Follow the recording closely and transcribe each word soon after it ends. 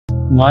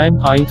My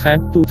I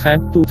had to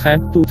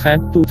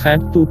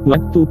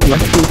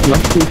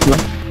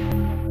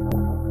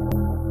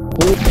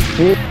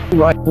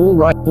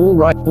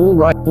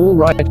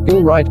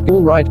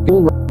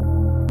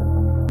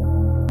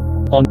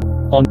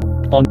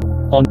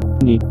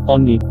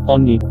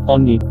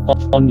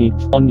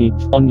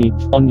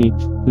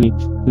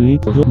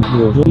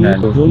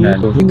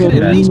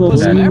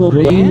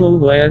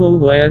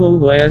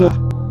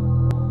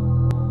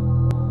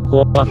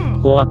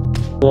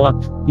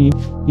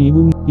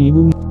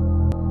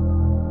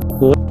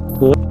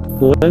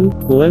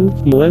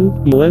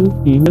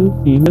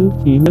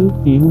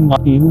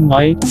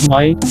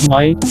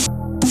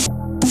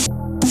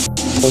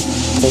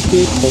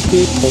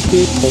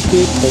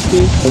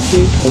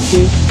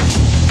Okay.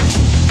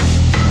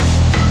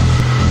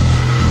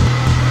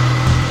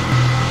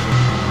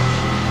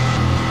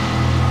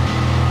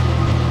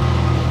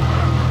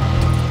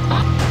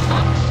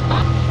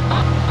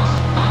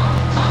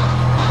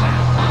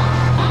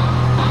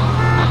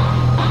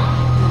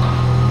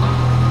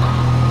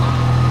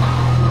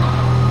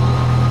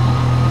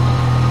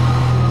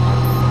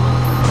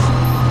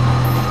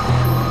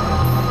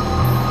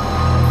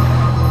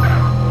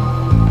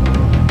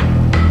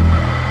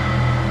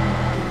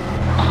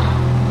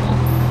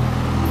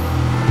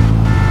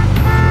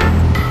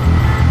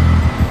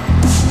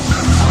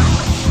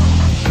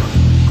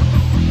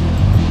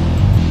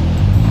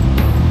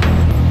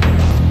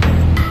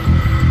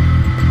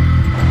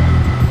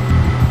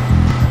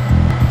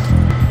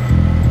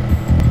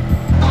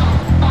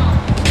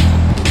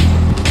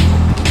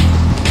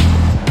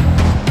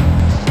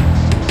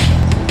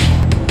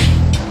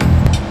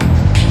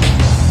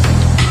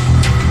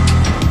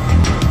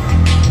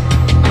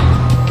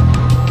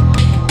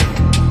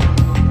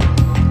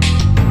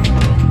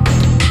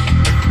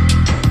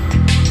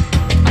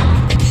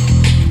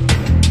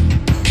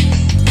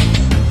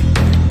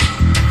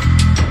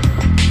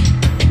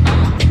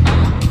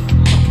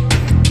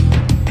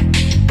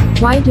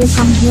 Why do you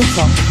come here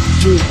for?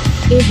 Wait,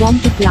 a bomb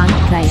to plant,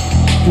 right?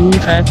 You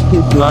had to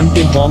plant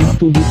a bomb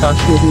to the car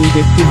so we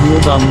get to blow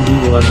down the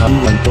overrun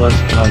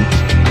plants.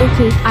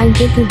 Okay, I'll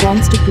get the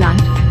bombs to plant.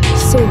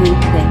 So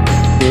wait then.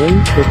 Well,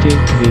 okay,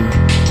 then.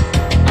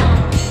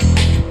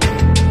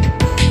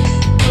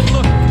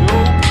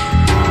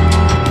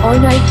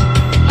 Alright,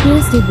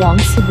 here's the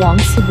bombs.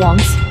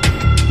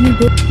 You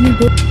go.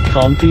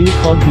 Thank you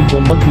for the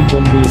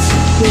bomb base.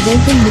 You're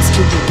welcome,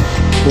 Mr. B.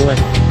 Go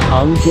ahead.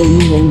 How do you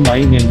know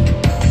my name?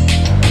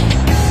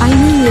 I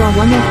know you are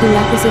one of the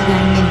Yakuza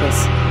gang members.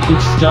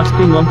 It's just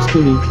a long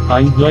story.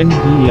 I joined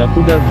the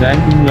Yakuza gang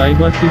in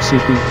Liberty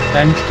City,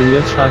 and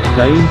Triads are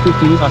trying to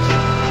kill us.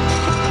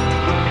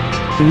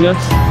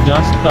 Triads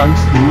just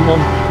turns me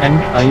on, and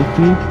I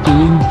keep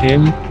killing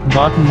them,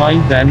 but my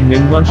gang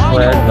members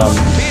were down,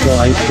 so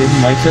I saved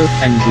myself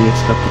and the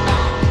escaped.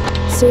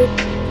 So,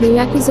 the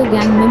Yakuza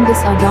gang members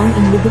are down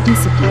in Liberty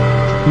City.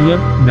 Here,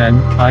 man,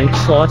 I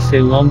saw a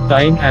long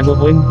time ago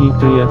when the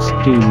Triads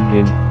killed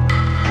them.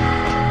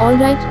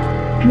 Alright,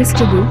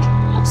 Mr. B.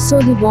 So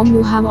the bomb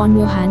you have on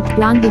your hand,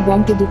 plant the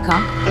bomb to the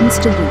car,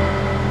 Mr. B.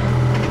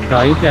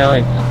 Right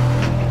away.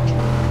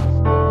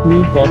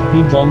 We got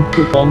the bomb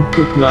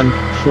to plant,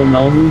 so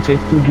now we'll check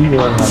to the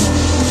overrun.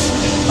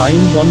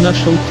 I'm gonna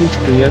show these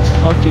Triads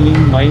for killing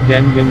my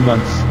gang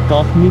members.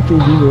 Talk me to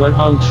the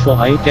overhouse so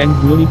I can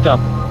blow it up.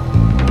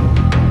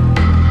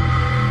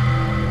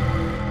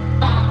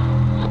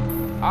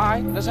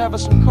 Alright, let's have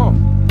us some coke.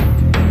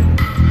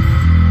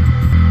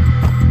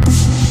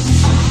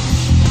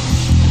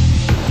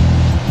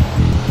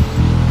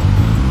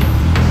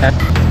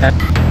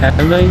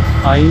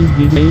 I'll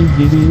give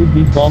you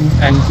the bomb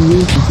and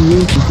you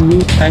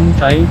and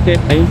I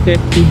take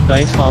the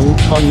guys out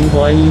for you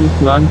while you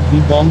plant the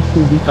bomb to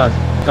the car.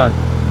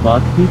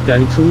 But the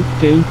tariffs will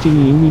kill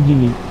you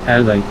immediately,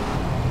 alright.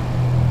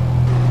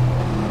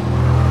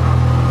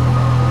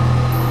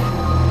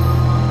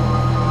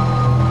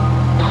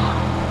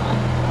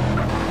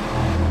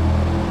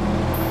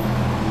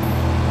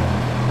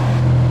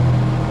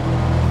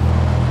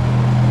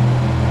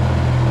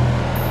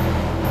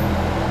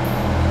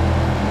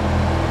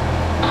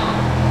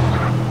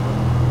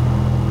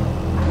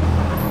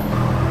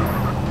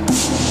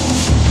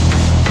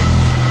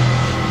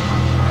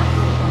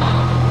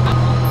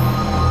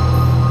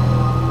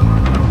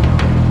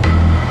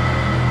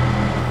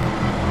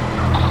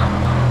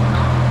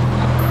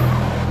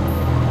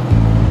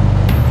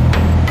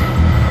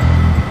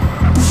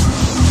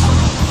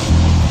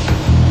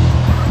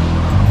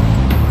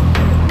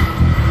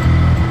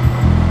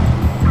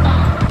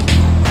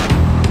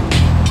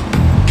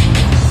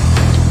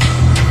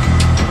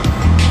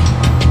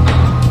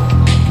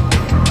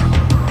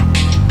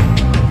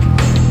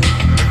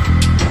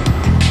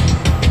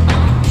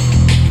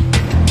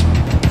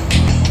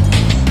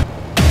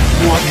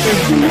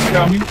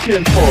 Coming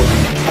here for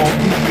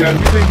office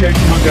Garvy get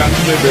Magan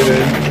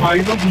Level. I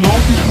love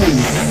not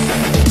food.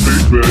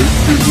 Big Bang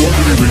is not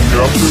living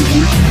after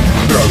wishing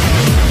that.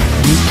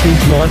 This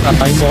is not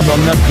I'm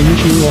on the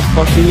finish of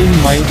for killing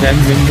my gang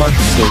members,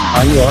 so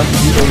I was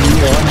the only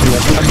one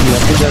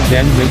here. other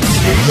than with.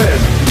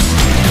 Amen.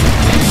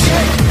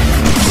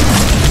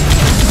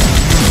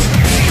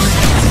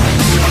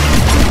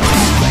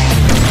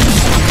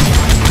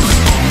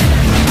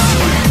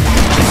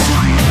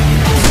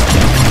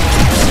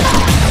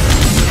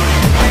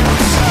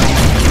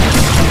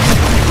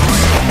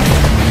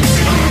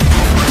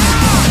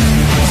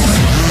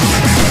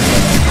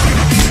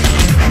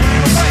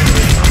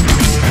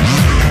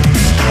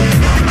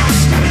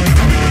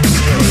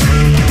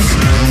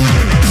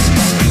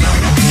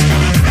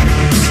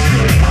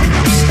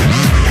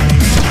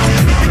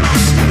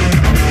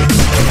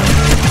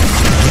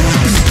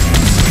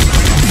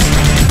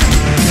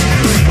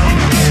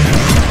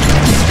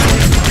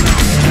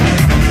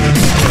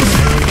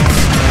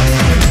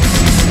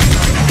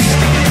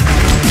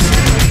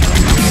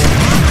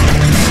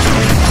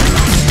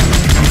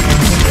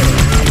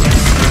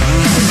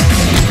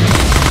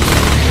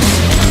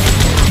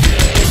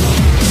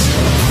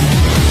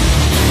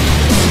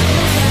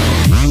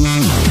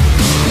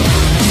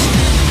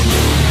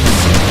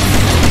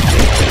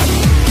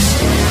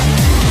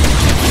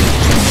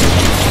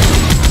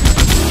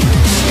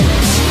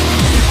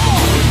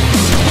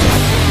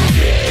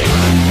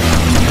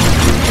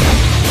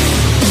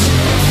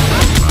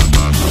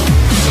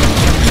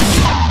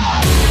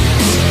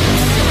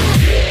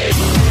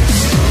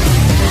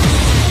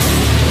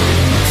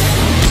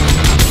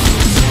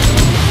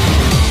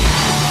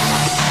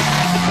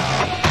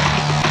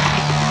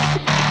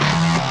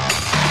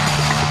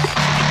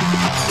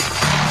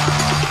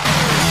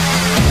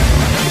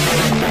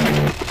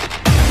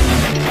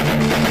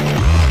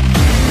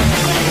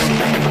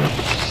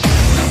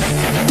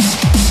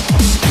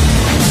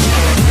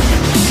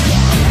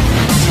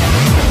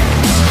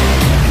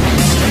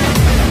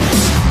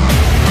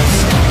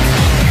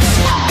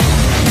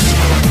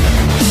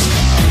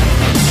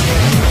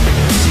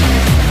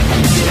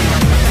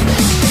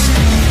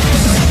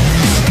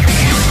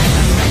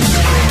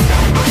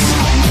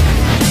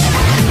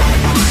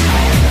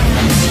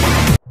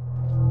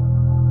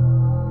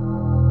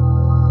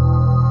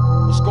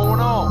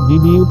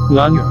 Did you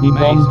plant You're the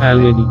bomb amazing,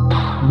 already?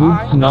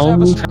 Alright, Good, now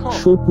let's you have a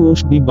should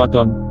push the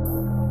button.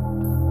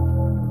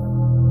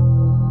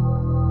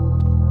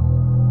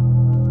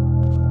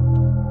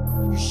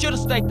 You should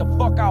have stayed the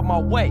fuck out my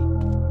way.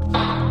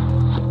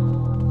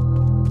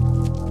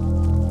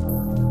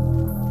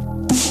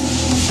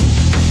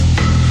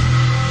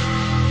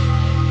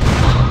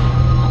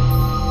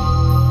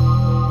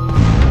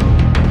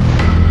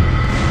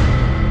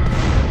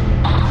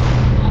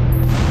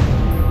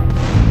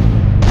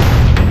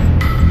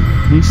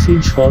 This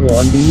is for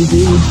all the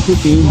is to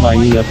pay my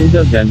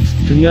other than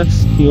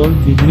Triads, your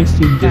business is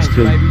Thanks,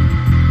 destroyed. baby.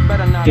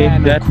 Better not Take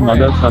have no that, crap.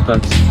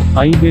 motherfuckers.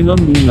 I belong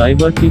in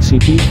Liberty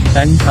City,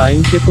 and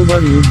I'll take over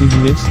your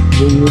business,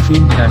 do you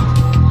think that?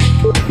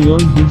 Your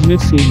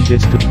business is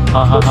destroyed.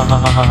 Ha ha ha ha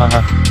ha ha ha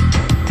ha.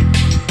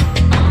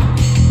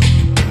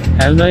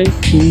 Alright,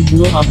 to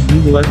blow up the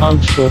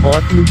warehouse, so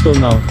what we do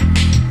now?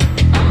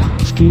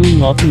 Still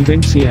not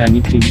even say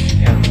anything.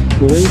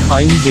 Well,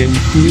 fine then,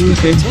 we'll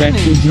head back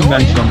to the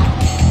mansion.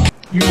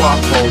 You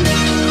assholes.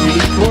 You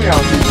destroy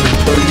our business,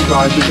 so you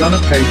guys are gonna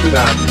pay for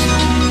that.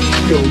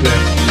 Kill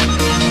them.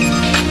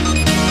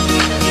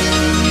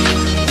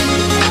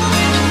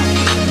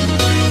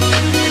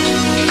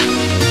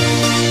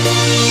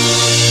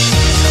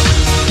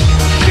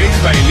 Game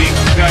by link,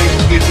 guys,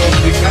 get off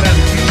the car and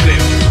kill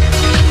them.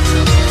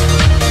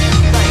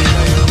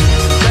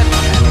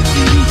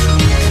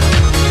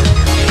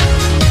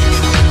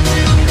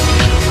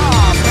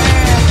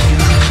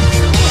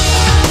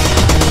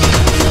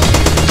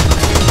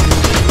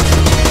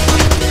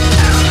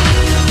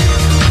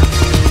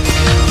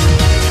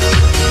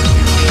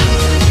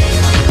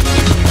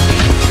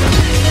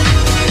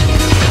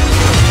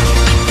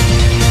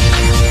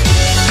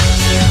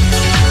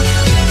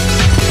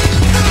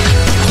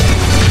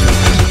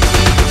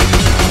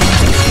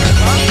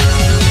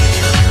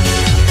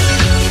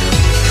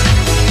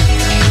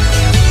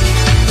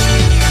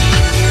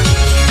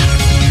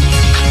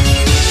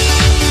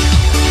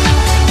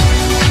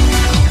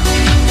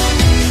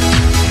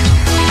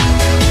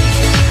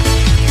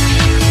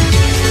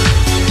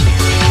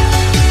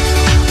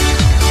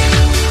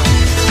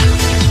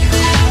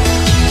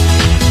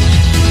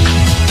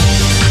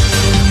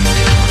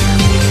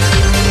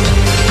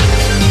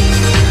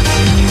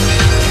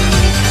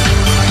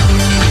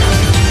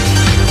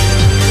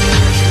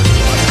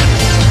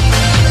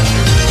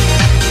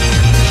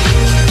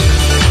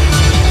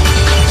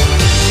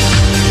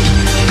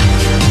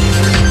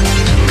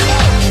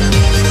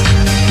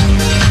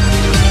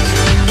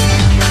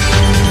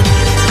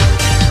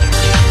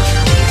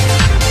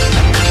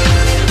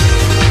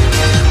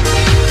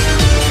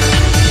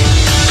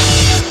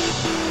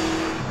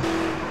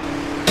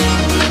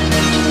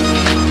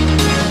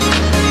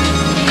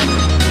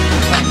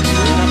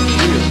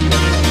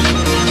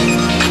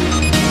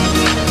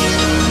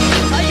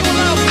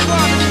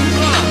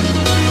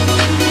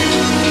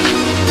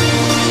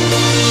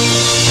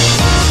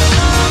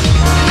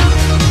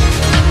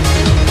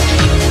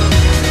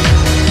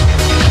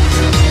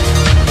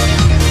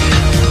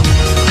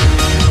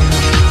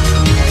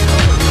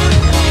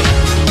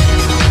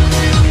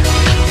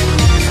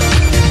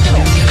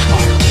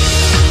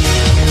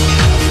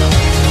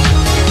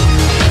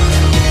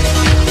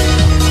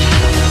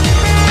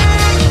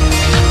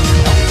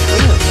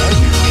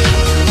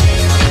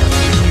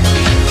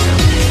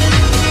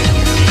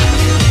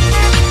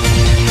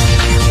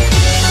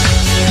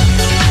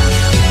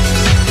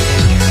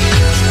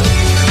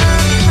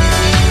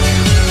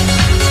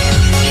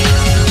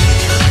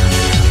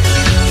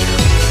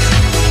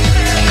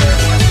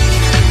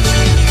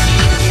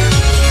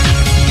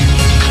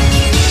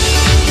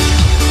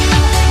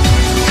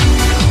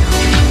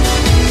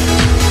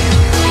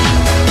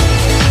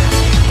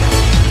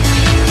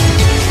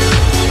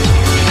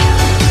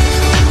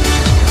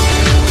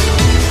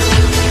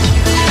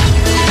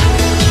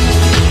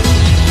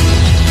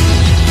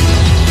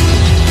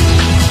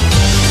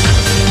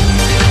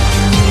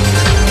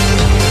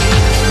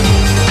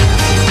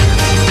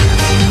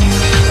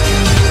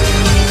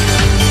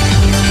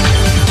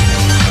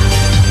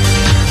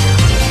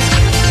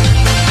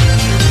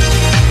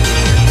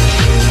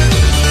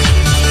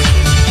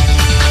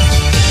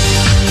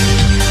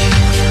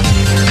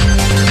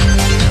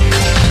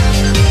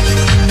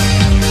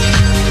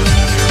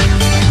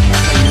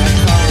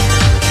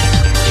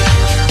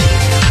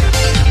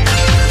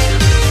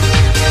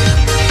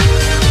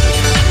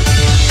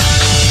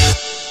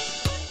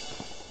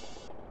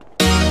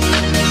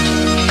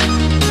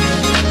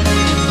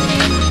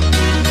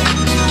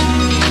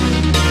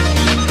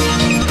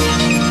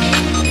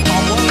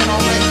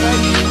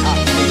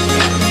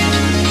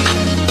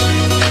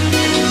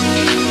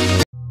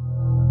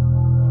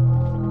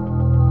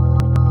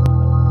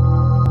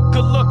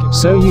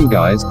 So you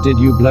guys, did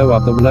you blow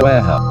up the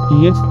warehouse?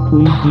 Yes,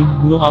 we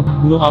did blow up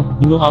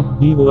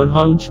the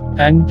warehouse,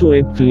 and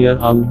to clear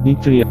out the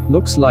Triads.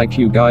 Looks like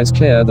you guys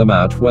clear them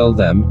out. Well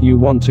then, you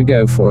want to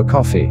go for a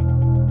coffee?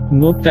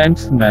 No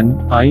thanks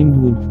man,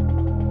 I'm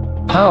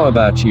good. How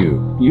about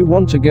you? You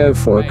want to go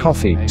for a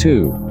coffee,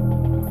 too?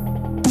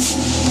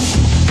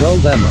 Well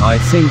then, I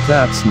think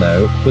that's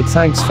no, but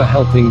thanks for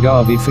helping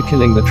Garvy for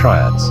killing the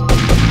Triads.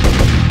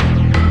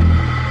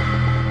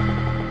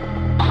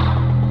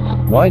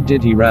 Why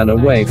did he ran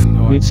away?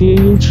 It's a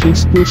huge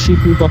risk to ship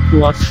you talk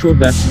to us, so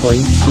that's why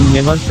we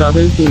never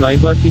traveled to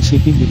Liberty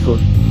City before.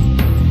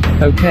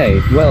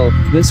 Okay, well,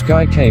 this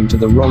guy came to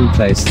the wrong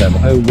place then.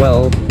 Oh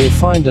well, we'll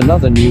find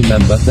another new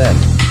member then.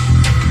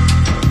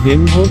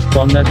 Then who's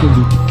gonna to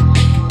be?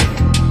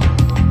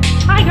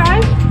 Hi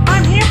guys,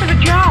 I'm here for the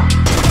job.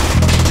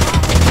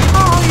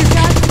 How are you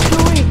guys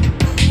doing?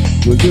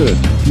 We're good.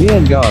 Me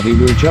and Garvy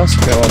will just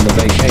go on the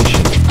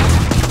vacation.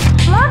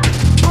 What?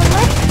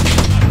 Already?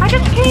 I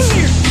just came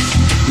here.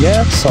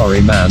 Yeah,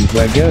 sorry man,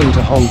 we're going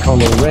to Hong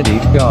Kong already.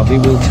 Garvy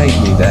will take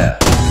me there.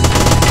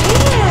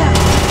 Yeah.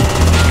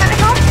 Can I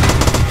come?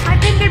 I've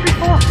been there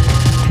before.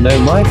 No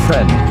my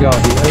friend,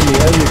 Garvy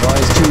only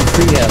buys 2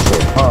 free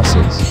airport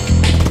passes.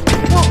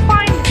 Well,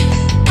 fine.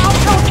 I'll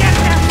go get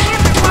that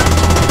everyone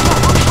for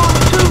Hong Kong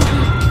too.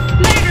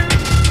 Later.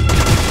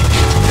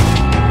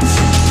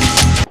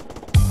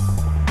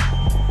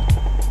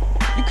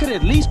 You could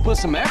at least put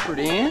some effort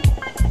in.